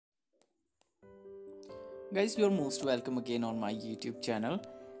Guys, you're most welcome again on my YouTube channel.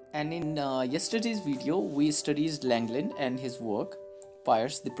 And in yesterday's video, we studied Langland and his work,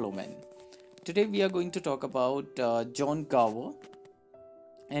 Pious Diplomat. Today we are going to talk about John Gower,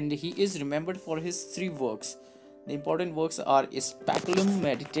 and he is remembered for his three works. The important works are Speculum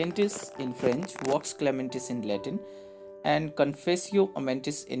Meditatis in French, Vox Clementis in Latin, and Confessio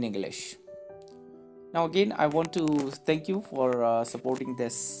Amentis in English. Now again, I want to thank you for supporting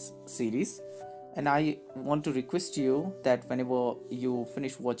this series. And I want to request you that whenever you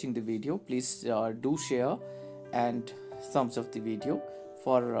finish watching the video, please do share and thumbs up the video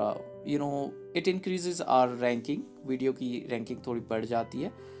for it increases our ranking. Video की ranking थोड़ी बढ़ जाती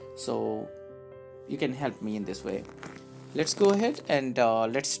है, so you can help me in this way. Let's go ahead and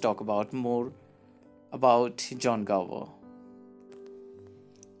let's talk about more about John Gower.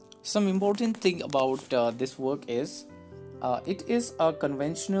 Some important thing about this work is it is a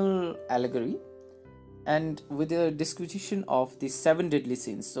conventional allegory and with a disquisition of the 7 deadly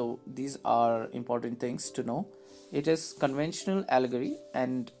sins. So these are important things to know. It is conventional allegory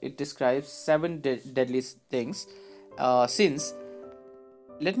and it describes 7 deadly things, sins.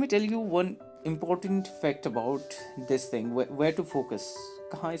 Let me tell you one important fact about this thing, where to focus,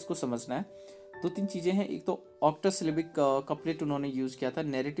 कहाँ इसको समझना है. दो तीन चीज़ें हैं. एक तो ऑक्टासिलेबिक कपलेट उन्होंने यूज़ किया था,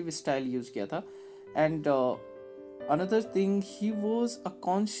 नैरेटिव स्टाइल यूज़ किया था, and another thing, he was a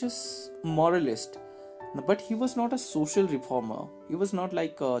conscious moralist. But he was not a social reformer. He was not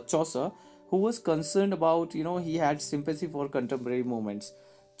like Chaucer, who was concerned about, he had sympathy for contemporary movements.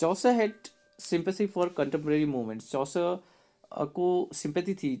 Chaucer had sympathy for contemporary movements. Chaucer को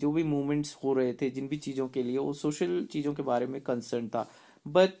sympathy थी जो भी movements हो रहे थे, जिन भी चीज़ों के लिए वो social चीज़ों के बारे में concern था.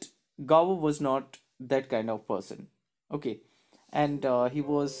 But Gower was not that kind of person. Okay, and he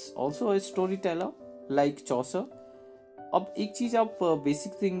was also a storyteller like Chaucer. अब एक चीज आप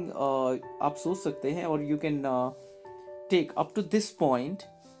बेसिक थिंग आप सोच सकते हैं, और you can take up to this point,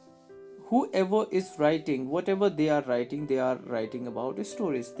 whoever is writing, whatever they are writing about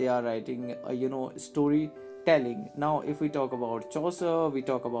stories, they are writing storytelling. Now if we talk about Chaucer, we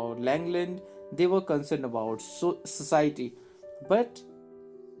talk about Langland, they were concerned about society, but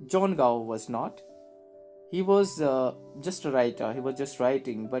John Gower was not. He was just a writer. He was just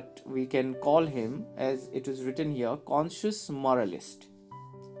writing, but we can call him, as it is written here, conscious moralist.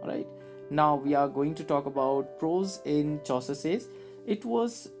 All right. Now we are going to talk about prose in Chaucer says. It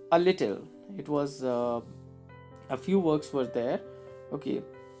was a little. It was a few works were there. Okay.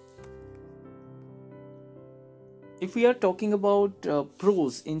 If we are talking about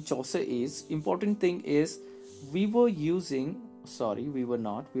prose in Chaucer is, important thing is we were using. Sorry, we were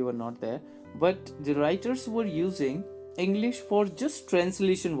not there. But the writers were using English for just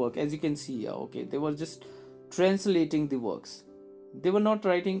translation work, as you can see here. Okay, they were just translating the works. They were not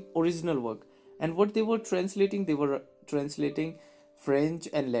writing original work. And what they were translating French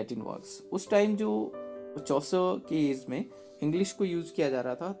and Latin works. उस time जो Chaucer के as में English को use किया जा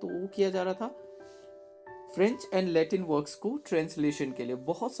रहा था, तो वो किया जा रहा था फ्रेंच एंड लैटिन वर्क्स को ट्रांसलेशन के लिए.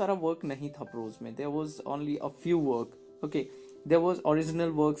 बहुत सारा वर्क नहीं था प्रोज में. There was only a few work. Okay, there was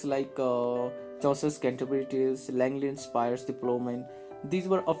original works like Chaucer's Canterbury Tales, Langland's Pious Diplomat. These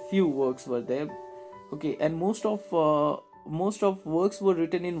were a few works were there. Okay, and most of works were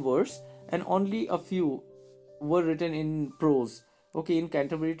written in verse, and only a few were written in prose. Okay, in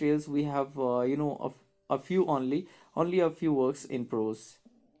Canterbury Tales we have a few only a few works in prose.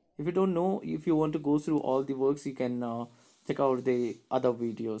 If you don't know, if you want to go through all the works, you can check out the other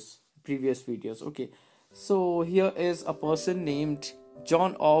videos, previous videos. Okay. So here is a person named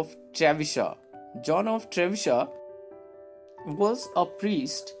John of Treviso. John of Treviso was a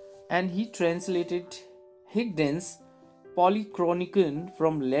priest, and he translated Higden's Polychronicon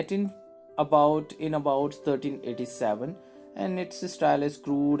from Latin about 1387, and its style is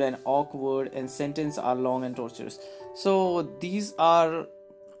crude and awkward, and sentences are long and tortuous. So these are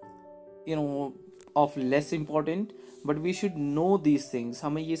of less important, but we should know these things.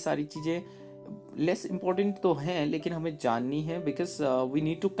 हमें ये सारी चीजें less important तो हैं, लेकिन हमें जाननी है, because we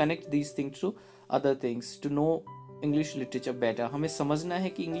need to connect these things to other things to know English literature better. हमें समझना है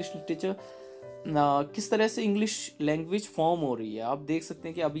कि इंग्लिश लिटरेचर किस तरह से इंग्लिश लैंग्वेज फॉर्म हो रही है. आप देख सकते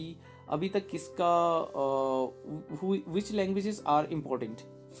हैं कि अभी तक किसका विच languages are important,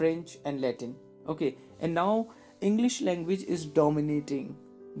 French and Latin. Okay, and now English language is dominating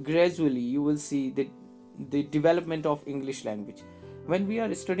gradually. You will see the development of English language. When we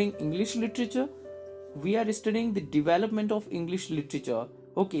are studying English literature, we are studying the development of English literature.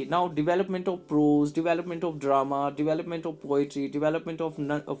 Okay, now development of prose, development of drama, development of poetry, development of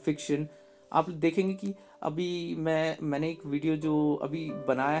fiction. आप देखेंगे कि अभी मैंने एक video जो अभी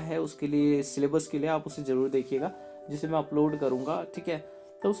बनाया है उसके लिए, सिलेबस के लिए, आप उसे ज़रूर देखिएगा, जिसे मैं अपलोड करूँगा, ठीक है।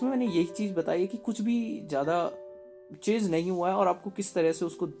 तो उसमें मैंने यही चीज़ बताई है कि कुछ भी ज़्यादा चेंज नहीं हुआ है और आपको किस तरह से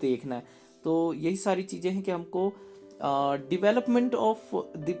उसको देखना है। तो यही सारी चीज़ें हैं कि हमको development of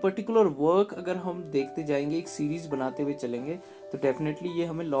the particular work अगर हम देखते जाएंगे, एक सीरीज बनाते हुए चलेंगे, तो डेफिनेटली ये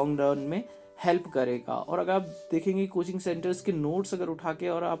हमें लॉन्ग रन में हेल्प करेगा। और अगर आप देखेंगे कोचिंग सेंटर्स के नोट्स अगर उठा के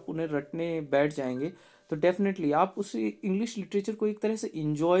और आप उन्हें रटने बैठ जाएंगे, तो डेफिनेटली आप उस इंग्लिश लिटरेचर को एक तरह से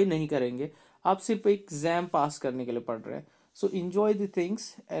इंजॉय नहीं करेंगे, आप सिर्फ एग्जाम पास करने के लिए पढ़ रहे हैं। सो enjoy the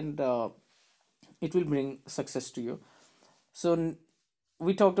things and it will bring success to you. So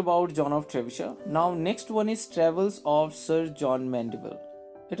we talked about John of Treviso. Now next one is Travels of Sir John Mandeville.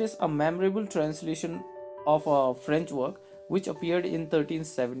 It is a memorable translation of a French work which appeared in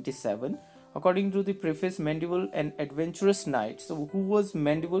 1377. According to the preface, Mandeville, an adventurous knight. So who was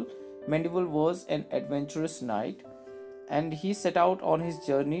Mandeville? Mandeville was an adventurous knight, and he set out on his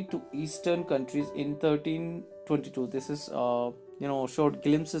journey to eastern countries in 1322. This is short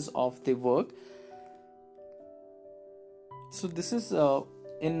glimpses of the work. So this is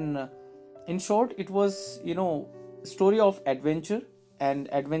in short, it was story of adventure, and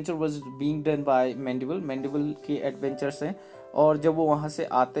adventure was being done by Mandeville के adventures हैं। और जब वो वहाँ से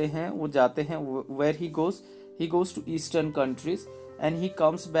आते हैं, वो जाते हैं, where he goes to eastern countries and he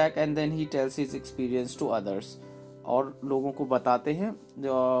comes back and then he tells his experience to others, और लोगों को बताते हैं।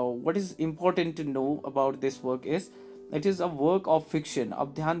 What is important to know about this work is it is a work of fiction.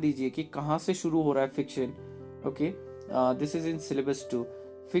 अब ध्यान दीजिए कि कहाँ से शुरू हो रहा है fiction, okay. This is in syllabus 2,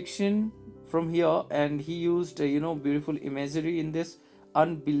 fiction from here, and he used beautiful imagery in this.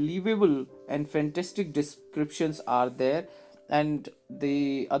 Unbelievable and fantastic descriptions are there. And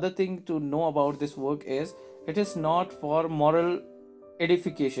the other thing to know about this work is it is not for moral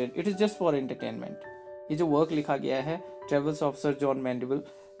edification, it is just for entertainment. ये जो work लिखा गया है travels of sir John मैंडेविल,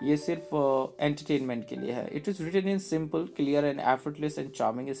 ये सिर्फ entertainment के लिए है। It is written in simple, clear and effortless and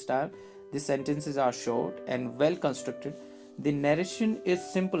charming style. The sentences are short and well constructed. The narration is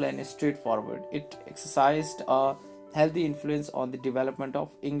simple and straightforward. It exercised a healthy influence on the development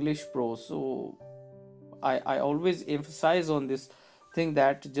of English prose. So I always emphasize on this thing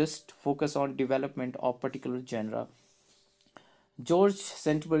that just focus on development of particular genre. George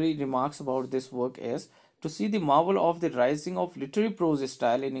Century remarks about this work as, to see the marvel of the rising of literary prose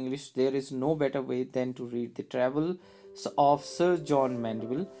style in English, there is no better way than to read the Travels of Sir John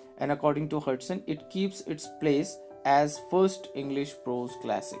Mandeville, and according to Hudson, it keeps its place as first English prose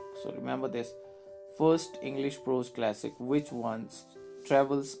classic. So remember this, first English prose classic. Which one's?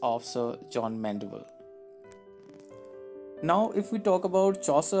 Travels of Sir John Mandeville. Now if we talk about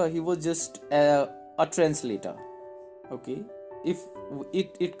Chaucer, he was just a translator, okay. If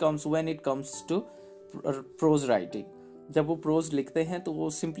it comes, when it comes to prose writing, जब वो pros लिखते हैं तो वो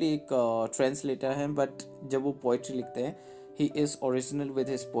simply एक translator हैं, but जब वो पोइट्री लिखते हैं, he is original with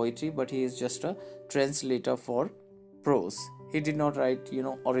his poetry, but he is just a translator for prose. He did not write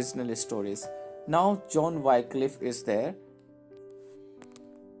original stories. Now John Wycliffe is there.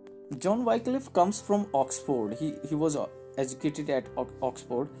 John Wycliffe comes from Oxford. He was educated at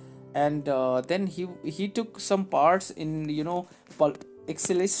Oxford, and then he took some parts in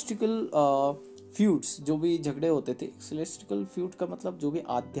ecclesiastical feuds, जो भी झगड़े होते थे। एक्सेलेस्टिकल feud का मतलब जो भी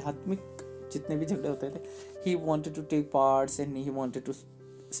आध्यात्मिक जितने भी झगड़े होते थे, he wanted to take parts and he wanted to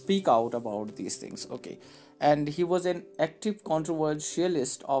speak out about these things, okay. And he was an active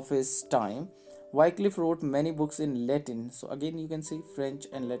controversialist of his time. Wycliffe wrote many books in Latin. So again you can see French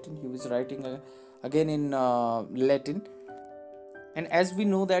and Latin. He was writing again in Latin. And as we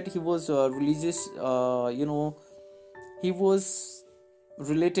know that he was religious, he was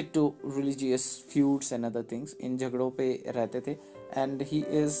related to religious feuds and other things. इन झगड़ों पे रहते थे, and he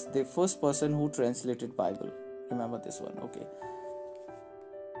is the first person who translated Bible. Remember this one, okay.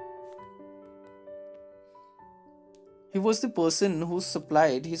 He was the person who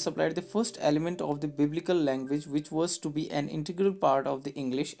supplied the first element of the biblical language, which was to be an integral part of the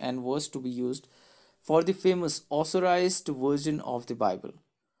English and was to be used for the famous authorized version of the Bible.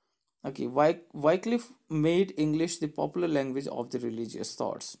 Okay, Wycliffe made English the popular language of the religious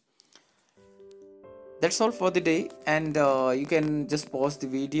thoughts. That's all for the day, and you can just pause the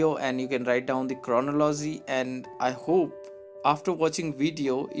video and you can write down the chronology, and I hope after watching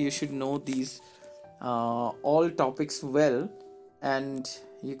video you should know these all topics well, and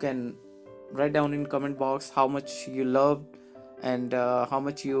you can write down in comment box how much you loved and how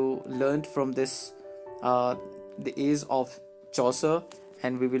much you learned from this the age of Chaucer,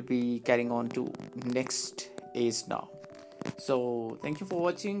 and we will be carrying on to next age now. So thank you for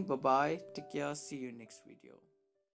watching. Bye bye, take care, see you next video.